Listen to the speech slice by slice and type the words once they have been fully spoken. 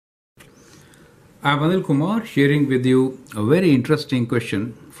I'm Anil Kumar sharing with you a very interesting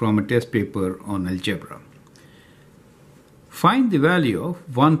question from a test paper on algebra. Find the value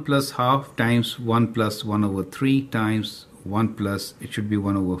of 1 plus half times 1 plus 1 over 3 times 1 plus, it should be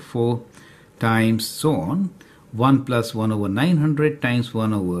 1 over 4 times so on, 1 plus 1 over 900 times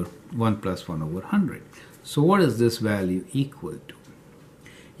 1 over 1 plus 1 over 100. So what is this value equal to?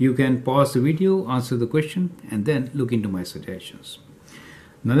 You can pause the video, answer the question, and then look into my suggestions.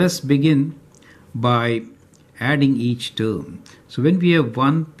 Now let's begin by adding each term. So when we have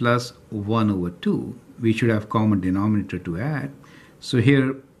 1 plus 1 over 2, we should have common denominator to add. So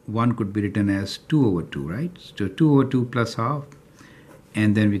here 1 could be written as 2 over 2, right? So 2 over 2 plus half,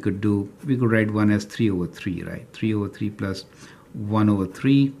 and then we could write 1 as 3 over 3, right? 3 over 3 plus 1 over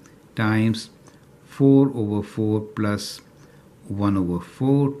 3 times 4 over 4 plus 1 over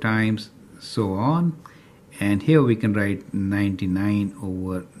 4 times so on. And here we can write 99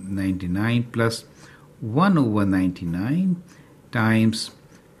 over 99 plus 1 over 99 times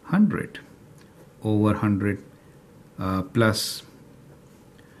 100 over 100 plus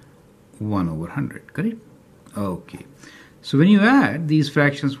 1 over 100, correct? Okay. So when you add these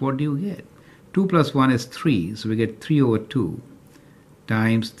fractions, what do you get? 2 plus 1 is 3, so we get 3 over 2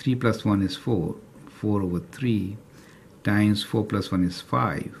 times 3 plus 1 is 4, 4 over 3 times 4 plus 1 is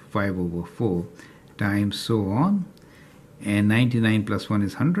 5, 5 over 4 times so on, and 99 plus 1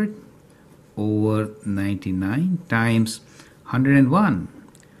 is 100 over 99 times 101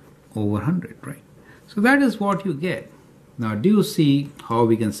 over 100, right? So that is what you get. Now do you see how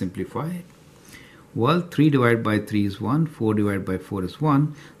we can simplify it? Well, 3 divided by 3 is 1, 4 divided by 4 is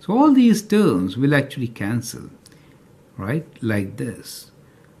 1. So all these terms will actually cancel, right? Like this.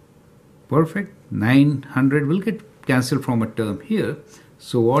 Perfect. 900 will get cancelled from a term here.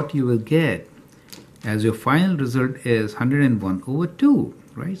 So what you will get as your final result is 101 over 2,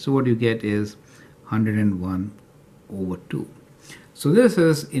 right? So what you get is 101 over 2. So this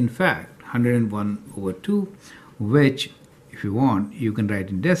is in fact 101 over 2, which if you want you can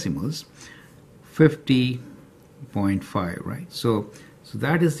write in decimals, 50.5, right? So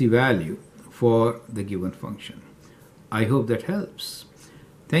that is the value for the given function. I hope that helps.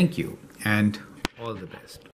 Thank you and all the best.